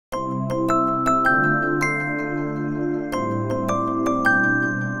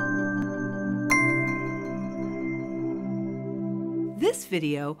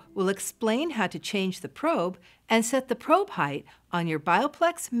video will explain how to change the probe and set the probe height on your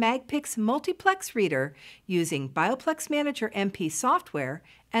Bio-Plex MAGPIX Multiplex Reader using Bio-Plex Manager MP software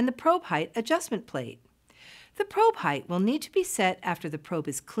and the probe height adjustment plate. The probe height will need to be set after the probe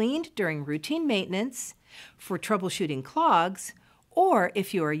is cleaned during routine maintenance, for troubleshooting clogs, or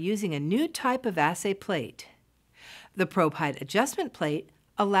if you are using a new type of assay plate. The probe height adjustment plate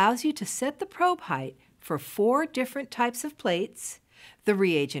allows you to set the probe height for 4 different types of plates, the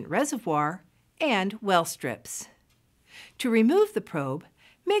reagent reservoir, and well strips. To remove the probe,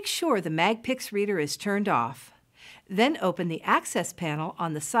 make sure the MAGPIX reader is turned off. Then open the access panel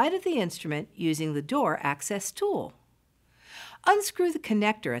on the side of the instrument using the door access tool. Unscrew the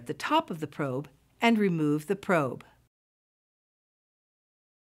connector at the top of the probe and remove the probe.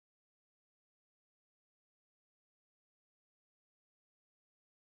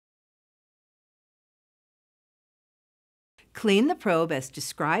 Clean the probe as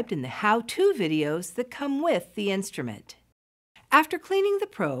described in the how-to videos that come with the instrument. After cleaning the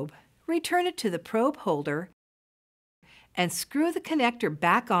probe, return it to the probe holder and screw the connector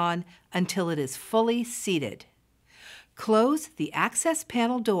back on until it is fully seated. Close the access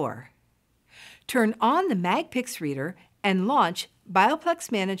panel door. Turn on the MAGPIX reader and launch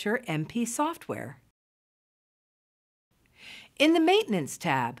Bio-Plex Manager MP software. In the Maintenance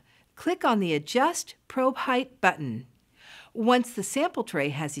tab, click on the Adjust Probe Height button. Once the sample tray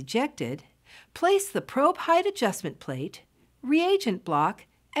has ejected, place the probe height adjustment plate, reagent block,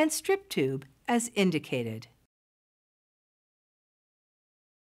 and strip tube as indicated.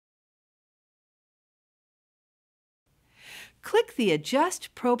 Click the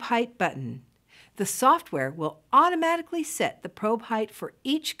Adjust Probe Height button. The software will automatically set the probe height for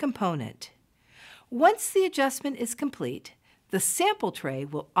each component. Once the adjustment is complete, the sample tray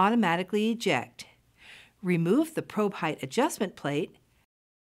will automatically eject. Remove the probe height adjustment plate,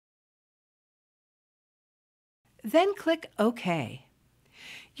 then click OK.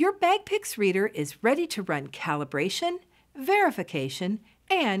 Your MAGPIX reader is ready to run calibration, verification,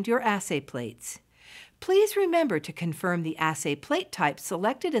 and your assay plates. Please remember to confirm the assay plate type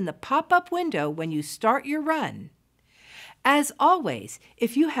selected in the pop-up window when you start your run. As always,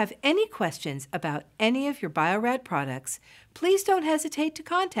 if you have any questions about any of your Bio-Rad products, please don't hesitate to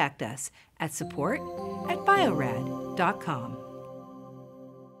contact us at support@biorad.com.